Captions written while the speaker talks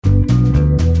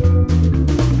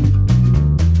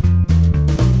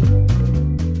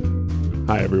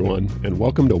Hi, everyone, and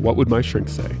welcome to What Would My Shrink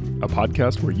Say, a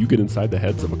podcast where you get inside the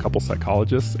heads of a couple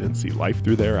psychologists and see life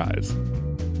through their eyes.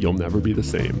 You'll never be the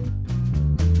same.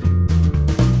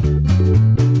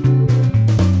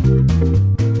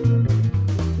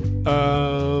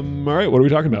 All right, what are we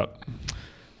talking about?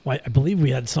 Well, I believe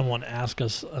we had someone ask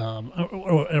us,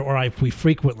 we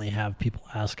frequently have people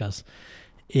ask us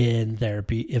in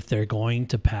therapy if they're going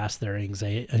to pass their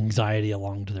anxiety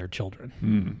along to their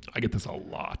children. I get this a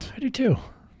lot. I do too.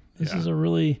 This is a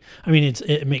really,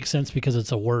 it makes sense because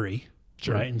it's a worry,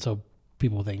 Sure. right? And so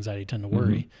people with anxiety tend to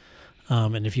worry.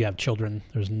 And if you have children,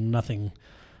 there's nothing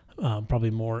probably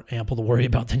more ample to worry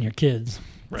about than your kids.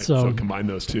 Right, so combine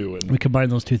those two. And we combine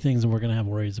those two things and we're going to have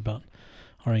worries about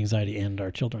our anxiety and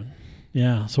our children.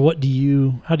 Yeah. So how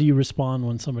do you respond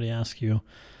when somebody asks you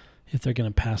if they're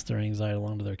going to pass their anxiety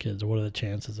along to their kids, or what are the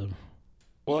chances of?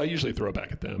 Well, I usually throw it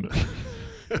back at them.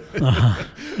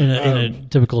 In a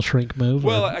typical shrink move?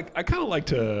 Well, I kind of like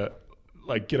to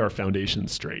get our foundation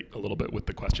straight a little bit with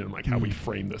the question, how we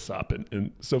frame this up.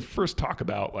 And so first talk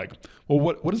about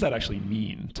what does that actually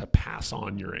mean to pass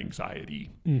on your anxiety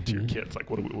to your kids?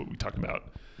 What are we talking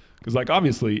about? Because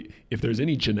obviously if there's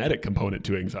any genetic component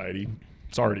to anxiety,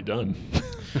 it's already done.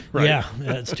 Right? Yeah,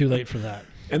 it's too late for that.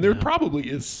 And there probably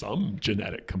is some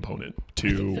genetic component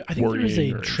to I think worrying there's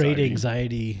a or trait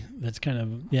anxiety that's kind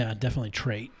of, definitely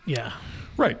trait. Yeah.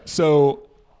 Right. So,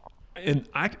 and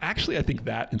I think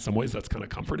that in some ways that's kind of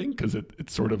comforting because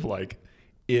it's sort of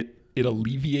it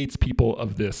alleviates people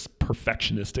of this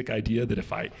perfectionistic idea that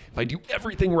if I do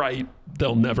everything right,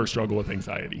 they'll never struggle with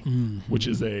anxiety, which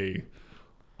is a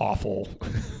awful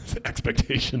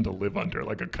expectation to live under,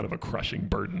 a kind of a crushing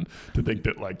burden to think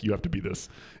that you have to be this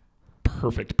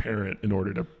perfect parent in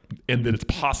order to, and that it's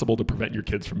possible to prevent your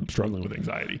kids from struggling with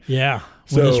anxiety. Yeah.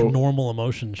 When this normal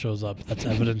emotion shows up, that's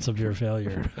evidence of your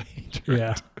failure. Right.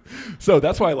 Yeah. So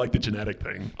that's why I like the genetic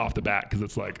thing off the bat, because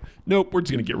it's nope, we're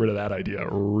just going to get rid of that idea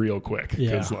real quick.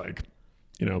 Because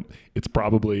it's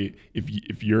probably,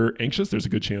 if you're anxious, there's a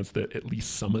good chance that at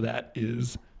least some of that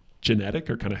is genetic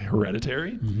or kind of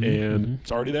hereditary, and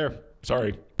it's already there.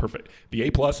 Sorry. Perfect. The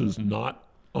A+ is not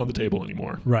on the table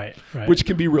anymore. Right. Which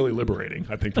can be really liberating.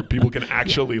 I think people can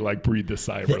actually breathe this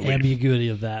sigh of relief. The ambiguity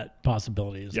of that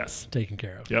possibility is taken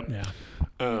care of. Yep.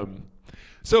 Yeah.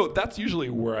 So that's usually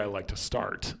where I like to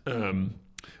start. And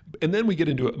then we get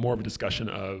into more of a discussion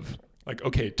of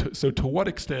so to what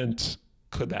extent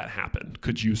could that happen?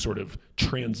 Could you sort of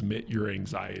transmit your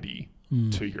anxiety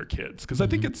to your kids? Because I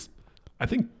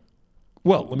think,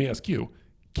 well, let me ask you,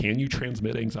 can you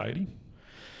transmit anxiety?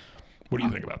 What do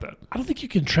you think about that? I don't think you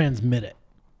can transmit it.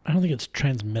 I don't think it's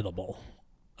transmittable.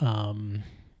 I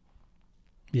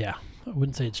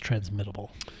wouldn't say it's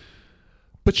transmittable.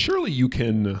 But surely you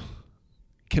can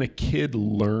a kid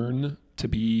learn to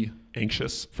be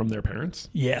anxious from their parents?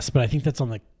 Yes, but I think that's on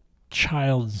the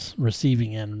child's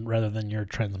receiving end rather than your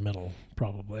transmittal,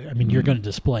 probably. I mean, you're going to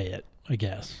display it, I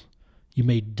guess. You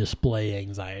may display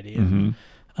anxiety. And,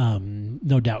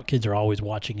 no doubt kids are always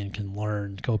watching and can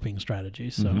learn coping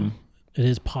strategies. So it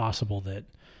is possible that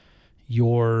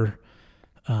your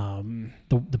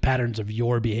the patterns of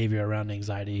your behavior around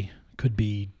anxiety could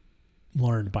be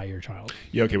learned by your child.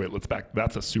 Yeah, okay, wait, let's back.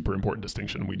 That's a super important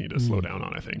distinction we need to slow down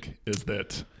on, I think, is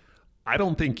that I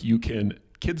don't think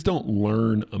kids don't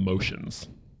learn emotions.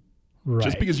 Right.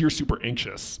 Just because you're super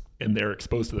anxious and they're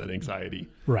exposed to that anxiety.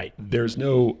 Right. There's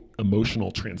no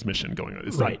emotional transmission going on.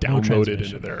 It's not No downloaded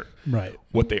into their... Right.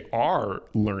 What they are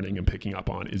learning and picking up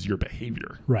on is your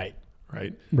behavior. Right.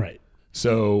 Right.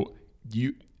 So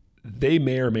they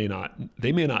may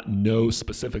not know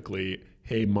specifically,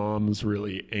 hey, mom's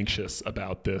really anxious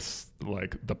about this,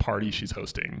 the party she's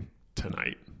hosting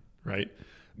tonight, right?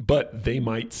 But they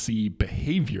might see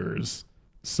behaviors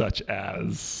such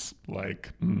as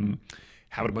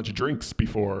having a bunch of drinks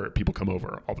before people come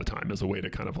over all the time as a way to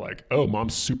kind of oh,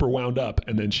 mom's super wound up,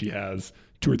 and then she has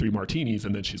 2 or 3 martinis,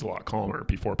 and then she's a lot calmer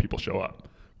before people show up.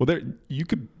 Well,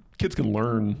 kids can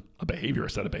learn a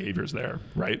set of behaviors there,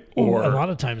 right? Or a lot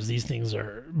of times these things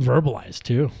are verbalized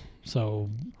too. So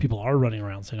people are running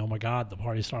around saying, "Oh my God, the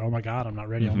party started. Oh my God, I'm not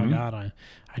ready. Oh my God, I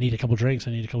need a couple drinks.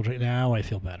 Now I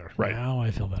feel better. Right. Now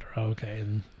I feel better. Okay."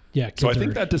 And so I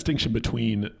think that distinction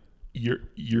between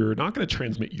you're not going to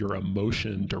transmit your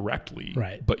emotion directly,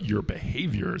 right, but your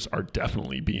behaviors are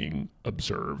definitely being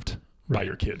observed by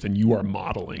your kids, and you are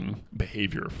modeling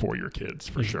behavior for your kids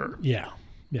for sure. Yeah.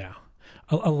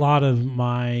 A lot of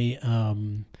my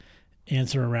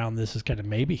answer around this is kind of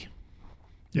maybe.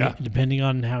 Yeah. Depending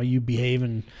on how you behave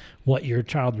and what your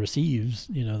child receives,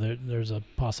 there's a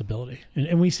possibility.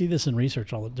 And we see this in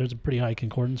research. There's a pretty high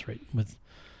concordance rate with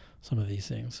some of these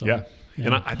things. So, Yeah.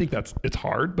 And I think it's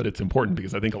hard, but it's important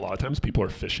because I think a lot of times people are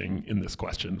fishing in this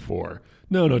question for,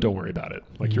 no, don't worry about it.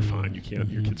 Like, you're fine. You can't,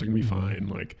 your kids are going to be fine.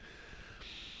 Like,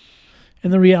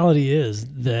 and the reality is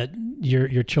that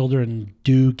your children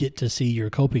do get to see your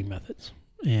coping methods,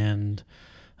 and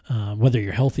whether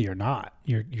you're healthy or not,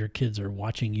 your kids are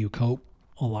watching you cope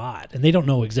a lot, and they don't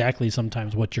know exactly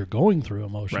sometimes what you're going through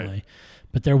emotionally, right.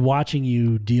 but they're watching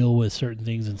you deal with certain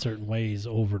things in certain ways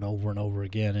over and over and over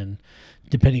again, and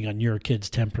depending on your kid's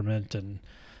temperament and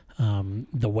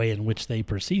the way in which they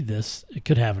perceive this, it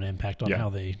could have an impact on how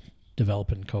they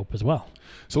develop and cope as well.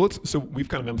 So we've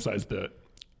kind of emphasized that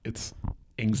it's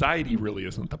anxiety really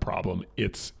isn't the problem.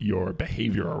 It's your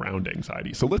behavior around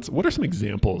anxiety. So what are some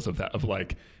examples of that, of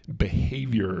like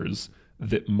behaviors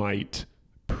that might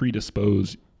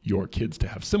predispose your kids to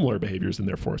have similar behaviors and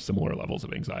therefore similar levels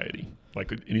of anxiety?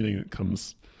 Like anything that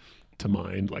comes to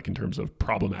mind, like in terms of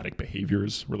problematic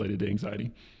behaviors related to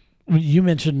anxiety? You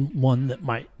mentioned one that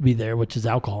might be there, which is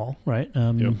alcohol, right?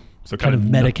 Yep. So kind of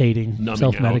medicating,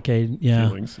 self-medicating. Yeah.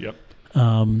 Feelings. Yep.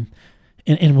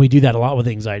 And we do that a lot with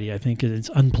anxiety. I think it's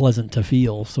unpleasant to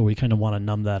feel, so we kind of want to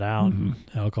numb that out.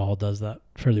 Mm-hmm. Alcohol does that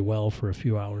fairly well for a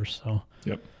few hours. So,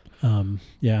 yep.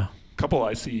 Yeah. A couple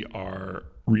I see are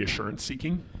reassurance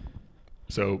seeking.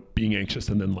 So being anxious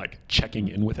and then like checking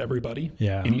in with everybody.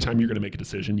 Yeah. Anytime you're going to make a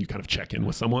decision, you kind of check in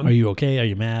with someone. Are you okay? Are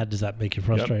you mad? Does that make you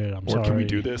frustrated? Yep. I'm sorry. Or can we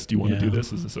do this? Do you want to do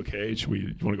this? Is this okay? Do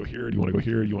you want to go here? Do you want to go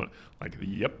here? Do you want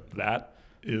that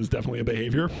is definitely a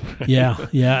behavior. Yeah.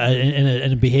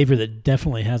 And a behavior that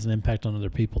definitely has an impact on other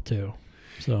people too.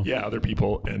 So yeah, other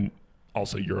people and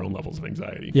also your own levels of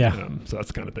anxiety. Yeah. So that's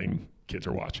the kind of thing kids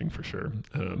are watching for sure.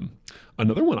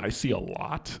 Another one I see a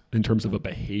lot in terms of a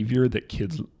behavior that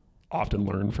kids often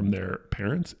learn from their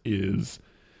parents is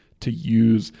to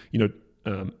use,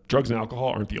 drugs and alcohol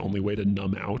aren't the only way to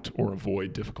numb out or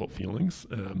avoid difficult feelings.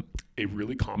 A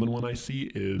really common one I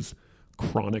see is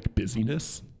chronic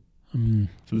busyness.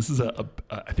 So this is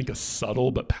I think a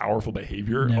subtle but powerful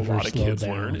behavior Never a lot of slow kids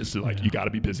down. learn is to you got to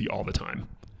be busy all the time.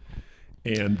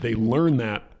 And they learn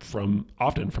that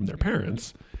often from their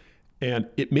parents. And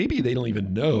it maybe they don't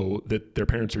even know that their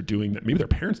parents are doing that. Maybe their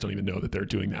parents don't even know that they're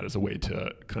doing that as a way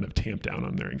to kind of tamp down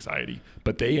on their anxiety.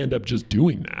 But they end up just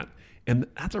doing that. And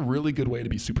that's a really good way to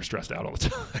be super stressed out all the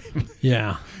time.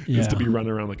 Yeah. Is to be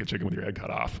running around like a chicken with your head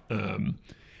cut off. And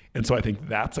so I think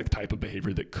that's a type of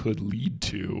behavior that could lead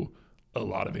to a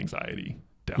lot of anxiety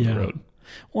down the road.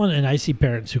 Well, and I see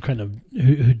parents who kind of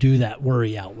who do that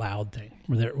worry out loud thing,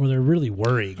 where they're really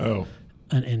worrying. Oh.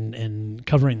 And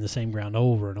covering the same ground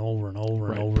over and over and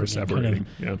over and over again,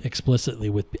 kind of explicitly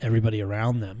with everybody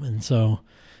around them. And so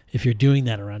if you're doing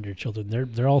that around your children,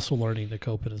 they're also learning to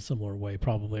cope in a similar way,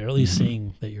 probably, or at least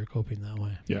seeing that you're coping that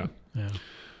way. Yeah. Yeah.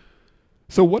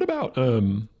 So what about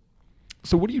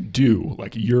so what do you do?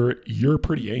 Like you're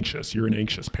pretty anxious. You're an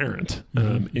anxious parent,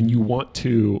 and you want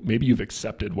to. Maybe you've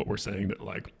accepted what we're saying that,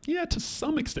 like, yeah, to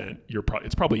some extent,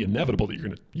 it's probably inevitable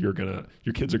that your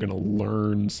kids are gonna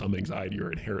learn some anxiety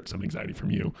or inherit some anxiety from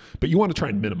you. But you want to try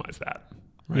and minimize that,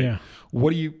 right? Yeah.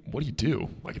 What do you do?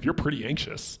 Like, if you're pretty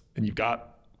anxious and you've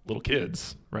got little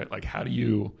kids, right? Like, how do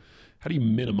you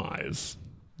minimize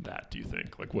that? Do you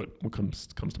think? Like, what comes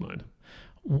to mind?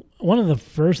 One of the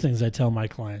first things I tell my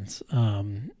clients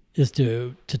is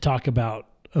to talk about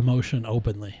emotion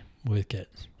openly with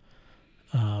kids.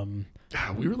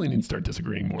 We really need to start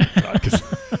disagreeing more, because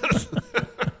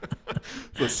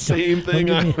the same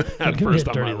thing I had first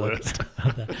on my list.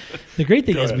 The great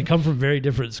thing is we come from very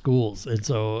different schools, and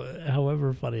so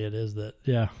however funny it is that,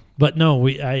 yeah. But no,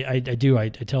 I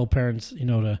tell parents,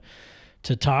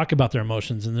 to talk about their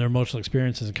emotions and their emotional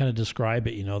experiences and kind of describe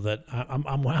it, that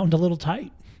I'm wound a little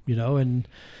tight, and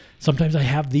sometimes I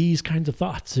have these kinds of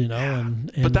thoughts,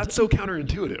 and but that's so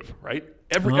counterintuitive, right?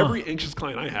 Every anxious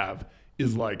client I have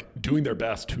is like doing their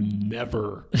best to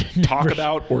never talk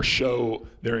about or show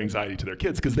their anxiety to their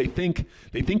kids, because they think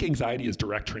anxiety is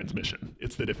direct transmission.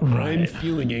 It's that if I'm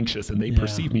feeling anxious and they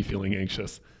perceive me feeling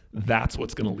anxious, that's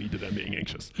what's going to lead to them being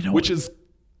anxious, which is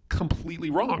completely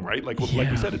wrong, right? Like we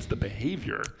said, it's the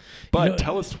behavior. But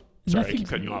tell us. Sorry, I keep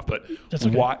cutting you off. But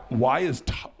why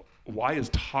is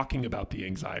talking about the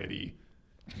anxiety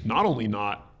not only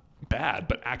not bad,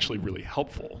 but actually really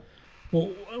helpful?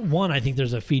 Well, one, I think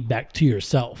there's a feedback to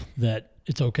yourself that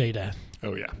it's okay to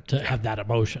have that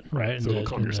emotion, right? So it'll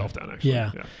calm yourself down. Actually,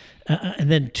 yeah.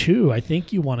 And then two, I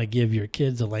think you want to give your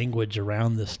kids a language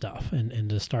around this stuff and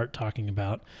to start talking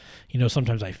about,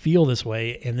 sometimes I feel this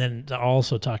way, and then to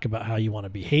also talk about how you want to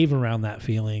behave around that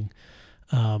feeling,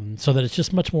 so that it's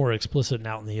just much more explicit and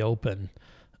out in the open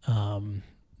than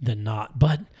not.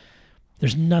 But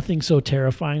There's nothing so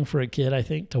terrifying for a kid, I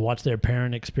think, to watch their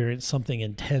parent experience something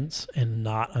intense and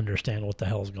not understand what the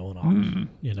hell's going on.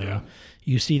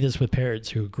 You see this with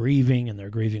parents who are grieving, and they're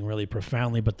grieving really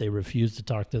profoundly, but they refuse to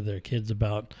talk to their kids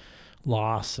about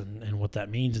loss and what that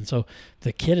means. And so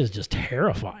the kid is just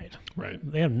terrified. Right.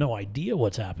 They have no idea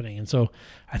what's happening. And so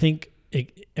I think,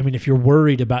 if you're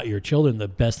worried about your children, the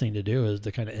best thing to do is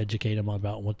to kind of educate them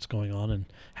about what's going on and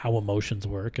how emotions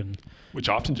work. And which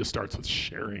often just starts with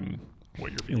sharing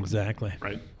what you're feeling. Exactly.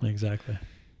 Right? Exactly.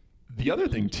 The other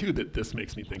thing, too, that this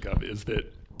makes me think of is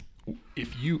that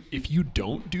if you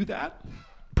don't do that,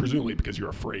 presumably because you're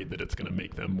afraid that it's going to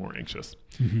make them more anxious,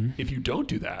 if you don't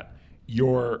do that,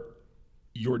 you're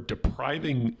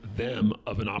depriving them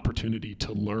of an opportunity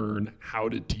to learn how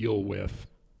to deal with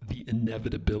the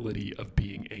inevitability of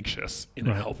being anxious in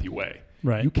a healthy way.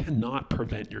 Right. You cannot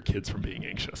prevent your kids from being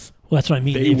anxious. Well, that's what I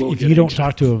mean. If you don't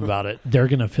talk to them about it, they're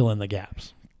going to fill in the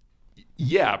gaps.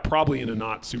 Yeah, probably in a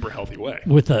not super healthy way.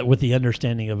 With the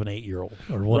understanding of an 8-year-old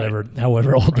or whatever,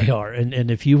 however old they are. And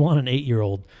if you want an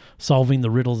 8-year-old solving the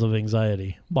riddles of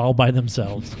anxiety all by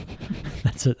themselves,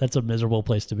 that's a miserable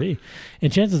place to be.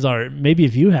 And chances are, maybe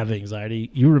if you have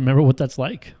anxiety, you remember what that's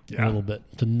like a little bit,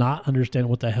 to not understand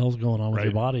what the hell's going on with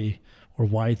your body or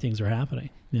why things are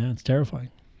happening. Yeah, it's terrifying.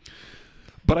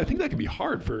 But I think that can be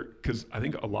hard because I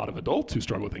think a lot of adults who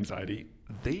struggle with anxiety,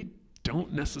 they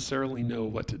don't necessarily know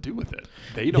what to do with it.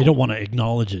 They don't want to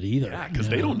acknowledge it either. Yeah, because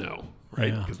they don't know,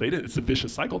 right? Because they didn't. It's a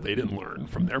vicious cycle. They didn't learn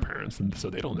from their parents, and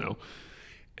so they don't know.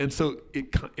 And so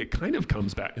it kind of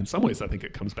comes back. In some ways, I think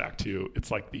it comes back to, it's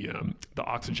like the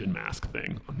oxygen mask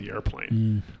thing on the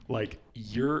airplane. Like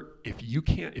if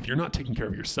you're not taking care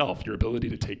of yourself, your ability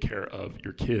to take care of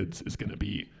your kids is going to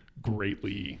be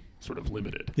greatly sort of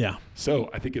limited. Yeah. So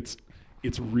I think it's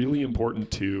really important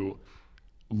to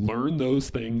learn those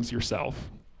things yourself,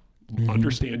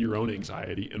 understand your own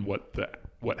anxiety and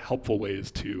what helpful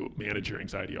ways to manage your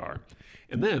anxiety are.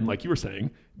 And then, like you were saying,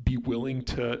 be willing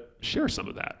to share some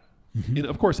of that.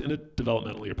 Of course, in a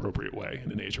developmentally appropriate way,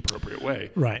 in an age appropriate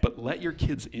way. Right. But let your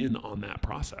kids in on that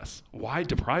process. Why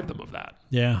deprive them of that?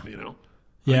 Yeah.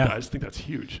 Yeah. I just think that's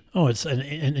huge. Oh, it's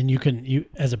and you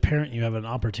as a parent, you have an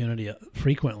opportunity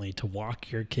frequently to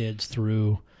walk your kids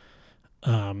through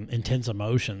intense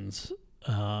emotions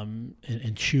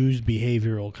and choose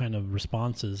behavioral kind of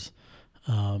responses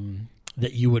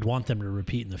that you would want them to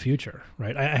repeat in the future,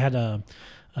 right? I had a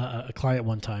client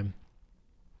one time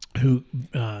who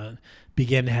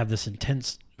began to have this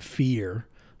intense fear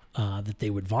that they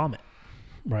would vomit,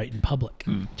 right, in public,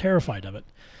 terrified of it.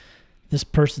 This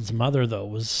person's mother, though,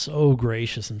 was so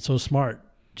gracious and so smart.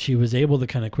 She was able to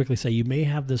kind of quickly say, you may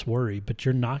have this worry, but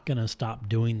you're not going to stop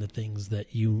doing the things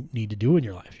that you need to do in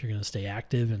your life. You're going to stay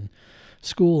active in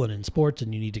school and in sports,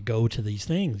 and you need to go to these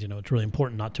things. It's really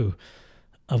important not to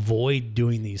avoid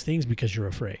doing these things because you're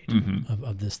afraid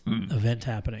of this event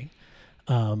happening.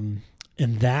 And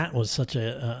that was such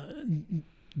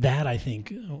I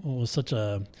think was such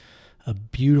a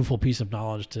beautiful piece of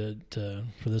knowledge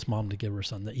for this mom to give her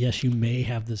son, that yes, you may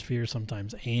have this fear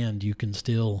sometimes, and you can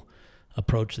still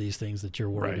approach these things that you're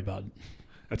worried about.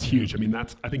 That's huge. I mean,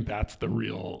 I think that's the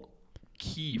real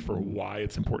key for why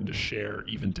it's important to share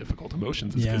even difficult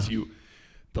emotions, is because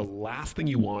the last thing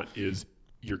you want is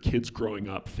your kids growing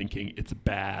up thinking it's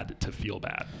bad to feel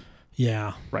bad.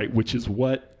 Yeah. Right. Which is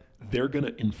what they're going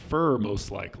to infer most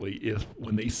likely if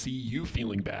when they see you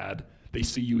feeling bad, they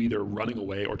see you either running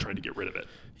away or trying to get rid of it.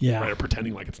 Yeah. Right. Or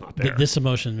pretending like it's not there. This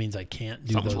emotion means I can't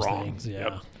do Something's those wrong. things.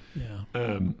 Yeah. Yep.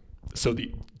 Yeah. So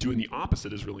doing the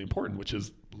opposite is really important, which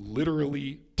is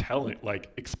literally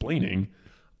explaining,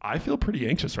 I feel pretty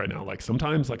anxious right now. Like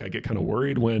sometimes I get kind of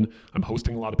worried when I'm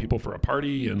hosting a lot of people for a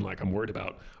party, and I'm worried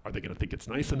about, are they going to think it's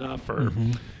nice enough? Or,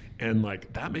 and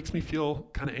that makes me feel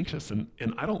kind of anxious, and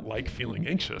I don't like feeling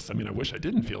anxious. I mean, I wish I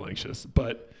didn't feel anxious,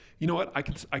 but you know what? I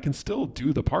can still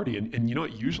do the party. And you know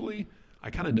what? Usually I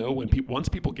kind of know when once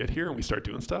people get here and we start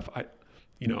doing stuff,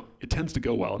 it tends to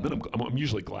go well. And then I'm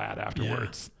usually glad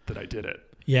afterwards that I did it.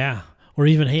 Yeah. Or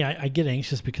even, hey, I get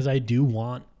anxious because I do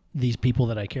want these people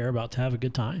that I care about to have a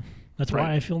good time. That's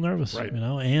why I feel nervous,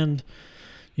 and,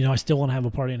 I still want to have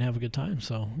a party and have a good time.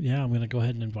 So yeah, I'm going to go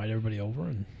ahead and invite everybody over,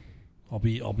 and I'll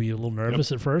be a little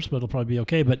nervous at first, but it'll probably be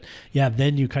okay. But yeah,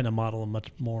 then you kind of model a much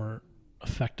more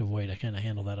effective way to kind of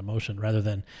handle that emotion, rather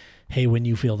than, hey, when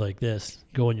you feel like this,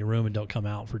 go in your room and don't come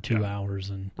out for 2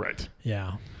 hours. And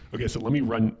yeah. Okay. So let me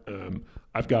run.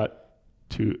 I've got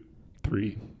 2,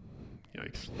 3,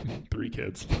 yikes, 3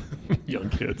 kids, young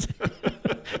kids.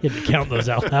 You had to count those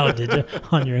out loud, did you?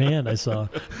 On your hand, I saw.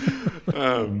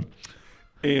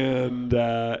 And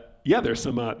there's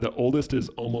some. The oldest is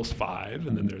almost 5,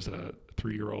 and then there's a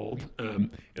 3-year-old,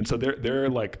 and so they're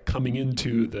like coming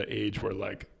into the age where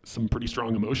like some pretty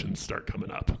strong emotions start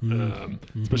coming up.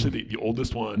 Especially the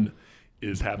oldest one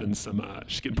is having some.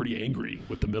 She's getting pretty angry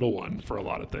with the middle one for a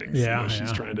lot of things. Yeah,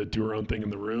 she's trying to do her own thing in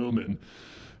the room, and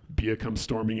Bia comes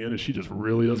storming in, and she just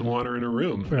really doesn't want her in her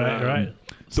room. Right.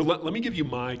 So let me give you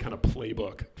my kind of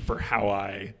playbook for how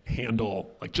I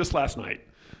handle. Like just last night,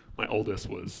 my oldest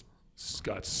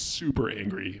got super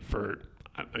angry for.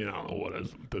 I don't know what it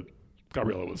is.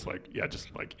 Gabriella was like,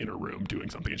 just like in her room doing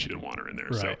something, and she didn't want her in there.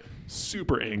 Right. So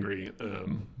super angry.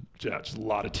 Just a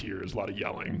lot of tears, a lot of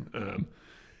yelling.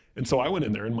 And so I went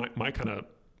in there, and my kind of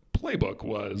playbook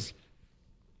was,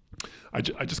 I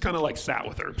just kind of like sat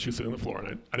with her. She was sitting on the floor,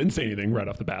 and I didn't say anything right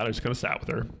off the bat. I just kind of sat with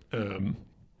her. And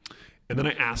then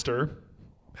I asked her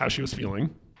how she was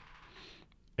feeling,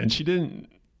 and she didn't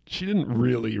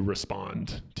really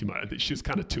respond too much. She was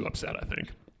kind of too upset, I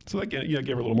think. So I gave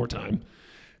her a little more time.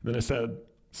 Then I said,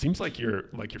 "Seems like you're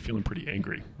feeling pretty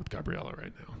angry with Gabriella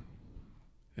right now."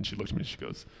 And she looked at me and she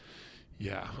goes,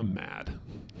 "Yeah, I'm mad."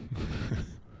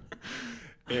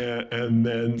 and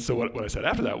then so what I said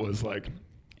after that was like,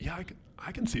 "Yeah,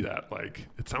 I can see that. Like,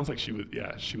 it sounds like she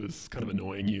was kind of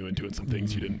annoying you and doing some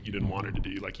things you didn't want her to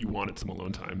do. Like, you wanted some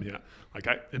alone time. Yeah, like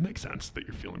it makes sense that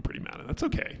you're feeling pretty mad, and that's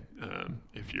okay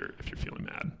if you're feeling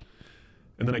mad."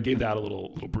 And then I gave that a little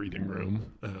breathing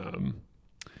room.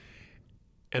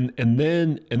 And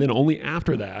then only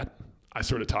after that, I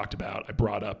sort of I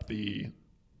brought up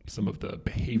some of the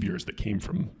behaviors that came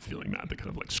from feeling mad, the kind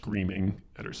of like screaming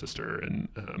at her sister and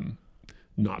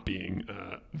not being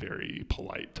very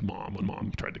polite to mom when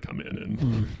mom tried to come in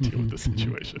and deal with the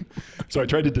situation. So I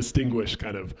tried to distinguish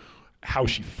kind of how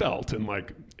she felt, and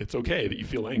like, it's okay that you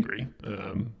feel angry.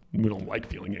 We don't like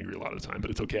feeling angry a lot of the time, but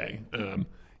it's okay.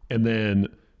 And then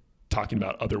talking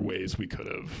about other ways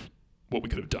what we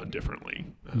could have done differently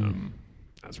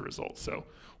as a result. So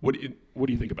what do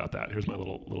you think about that? Here's my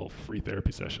little free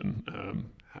therapy session.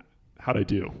 How'd I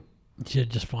do? You did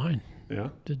just fine. Yeah?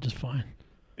 Did just fine.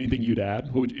 Anything you'd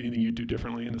add? Anything you'd do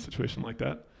differently in a situation like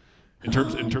that? In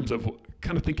terms of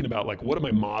kind of thinking about like, what am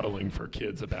I modeling for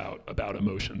kids about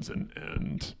emotions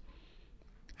and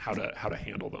how to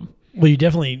handle them? Well, you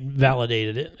definitely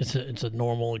validated it. It's a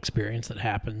normal experience that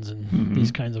happens in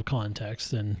these kinds of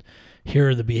contexts. And here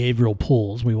are the behavioral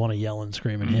pulls. We want to yell and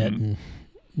scream and hit, and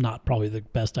not probably the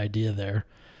best idea there.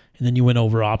 And then you went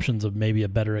over options of maybe a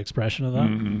better expression of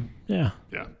that. Yeah.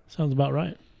 Sounds about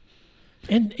right.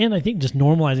 And I think just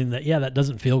normalizing that, that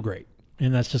doesn't feel great.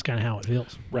 And that's just kind of how it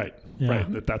feels. Right.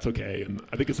 That's okay. And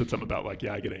I think it said something about like,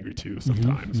 I get angry too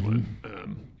sometimes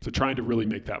so trying to really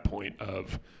make that point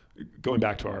of going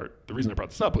back to the reason I brought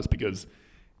this up was because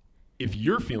if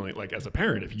you're feeling like, as a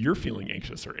parent, if you're feeling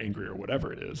anxious or angry or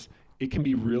whatever it is, it can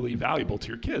be really valuable to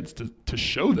your kids to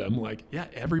show them like,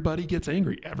 everybody gets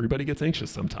angry. Everybody gets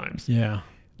anxious sometimes. Yeah.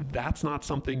 That's not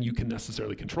something you can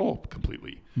necessarily control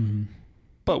completely.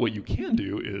 But what you can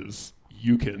do is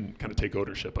you can kind of take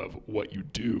ownership of what you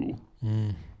do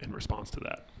in response to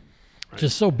that. Right?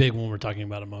 Just so big when we're talking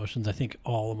about emotions. I think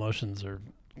all emotions are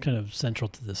kind of central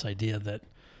to this idea that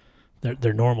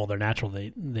they're normal, they're natural,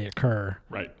 they occur.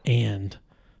 Right. And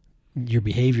your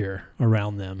behavior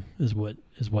around them is what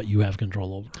you have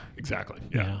control over. Exactly.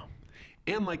 Yeah.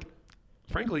 And like,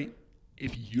 frankly,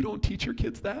 if you don't teach your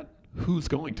kids that, who's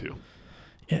going to?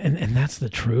 And that's the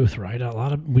truth, right?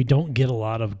 We don't get a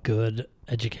lot of good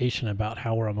education about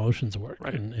how our emotions work,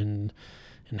 right, and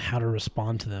how to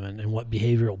respond to them, and what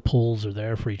behavioral pulls are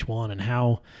there for each one, and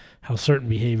how certain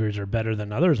behaviors are better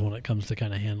than others when it comes to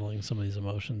kind of handling some of these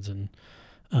emotions.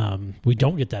 And we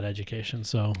don't get that education.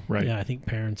 So I think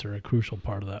parents are a crucial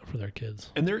part of that for their kids.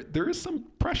 And there is some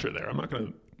pressure there. I'm not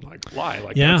going to like lie.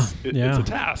 Like it's a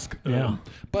task.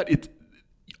 But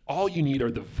all you need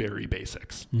are the very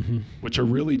basics, which are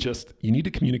really just, you need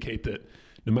to communicate that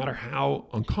no matter how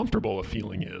uncomfortable a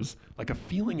feeling is, like a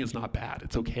feeling is not bad.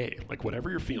 It's okay. Like whatever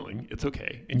you're feeling, it's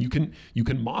okay. And you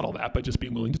can model that by just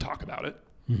being willing to talk about it,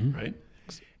 right?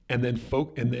 And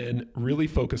then really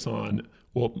focus on,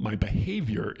 well, my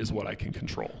behavior is what I can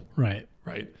control. Right.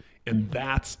 Right. And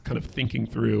that's kind of thinking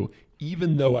through,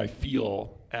 even though I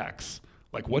feel X,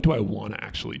 like what do I want to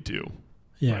actually do?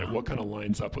 Yeah. Right? What kind of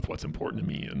lines up with what's important to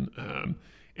me,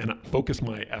 and focus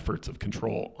my efforts of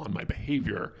control on my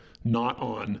behavior, not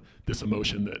on this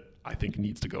emotion that I think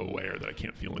needs to go away or that I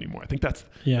can't feel anymore. I think that's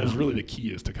really the key,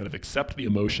 is to kind of accept the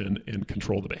emotion and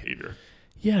control the behavior.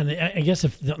 Yeah, and I guess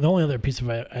if the only other piece of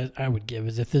advice I would give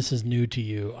is, if this is new to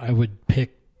you, I would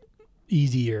pick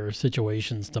easier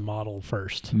situations to model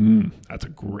first. That's a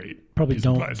great Probably piece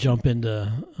of don't advice. jump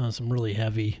into some really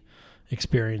heavy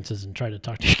experiences and try to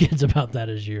talk to your kids about that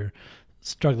as you're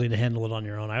struggling to handle it on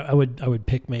your own. I would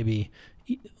pick maybe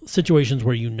situations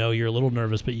where you're a little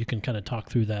nervous, but you can kind of talk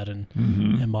through that and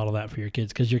model that for your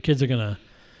kids, because your kids are gonna,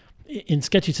 in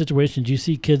sketchy situations, you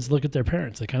see kids look at their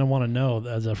parents. They kind of want to know,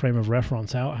 as a frame of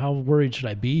reference, how worried should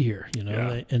I be here?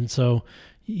 And so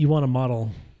you want to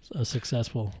model a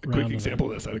successful. A quick example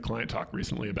of this: I had a client talk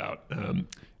recently about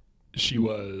she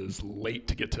was late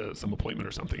to get to some appointment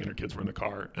or something, and her kids were in the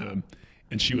car,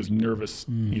 and she was nervous,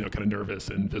 kind of nervous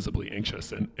and visibly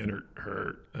anxious, and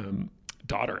her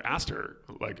daughter asked her,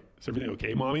 like, is everything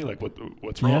okay, mommy? Like,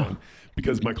 what's wrong? Yeah.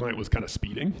 Because my client was kind of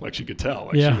speeding, like she could tell,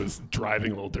 like she was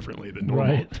driving a little differently than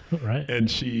normal. Right. And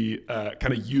she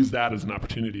kind of used that as an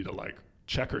opportunity to like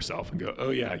check herself and go,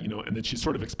 oh yeah, and then she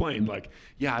sort of explained, like,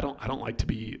 yeah, I don't like to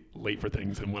be late for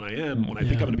things, and when I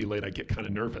think I'm going to be late, I get kind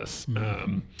of nervous.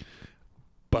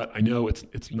 But I know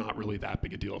it's not really that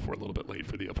big a deal if we're a little bit late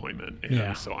for the appointment.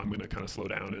 And so I'm going to kind of slow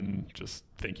down and just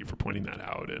thank you for pointing that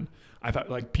out. And I thought,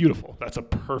 like, beautiful. That's a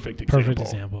perfect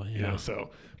example. Yeah.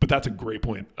 But that's a great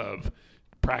point of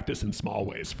practice in small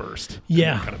ways first.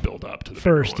 Yeah. And kind of build up to the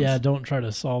first. bigger ones. Don't try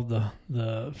to solve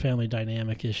the family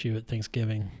dynamic issue at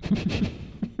Thanksgiving,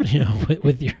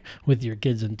 with your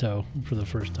kids in tow for the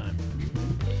first time.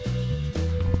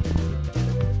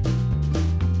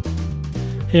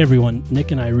 Hey everyone,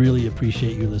 Nick and I really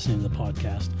appreciate you listening to the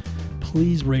podcast.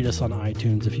 Please rate us on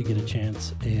iTunes if you get a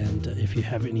chance, and if you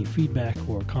have any feedback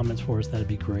or comments for us, that'd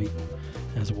be great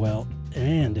as well.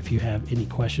 And if you have any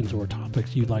questions or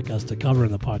topics you'd like us to cover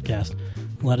in the podcast,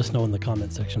 let us know in the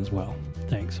comment section as well.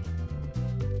 Thanks.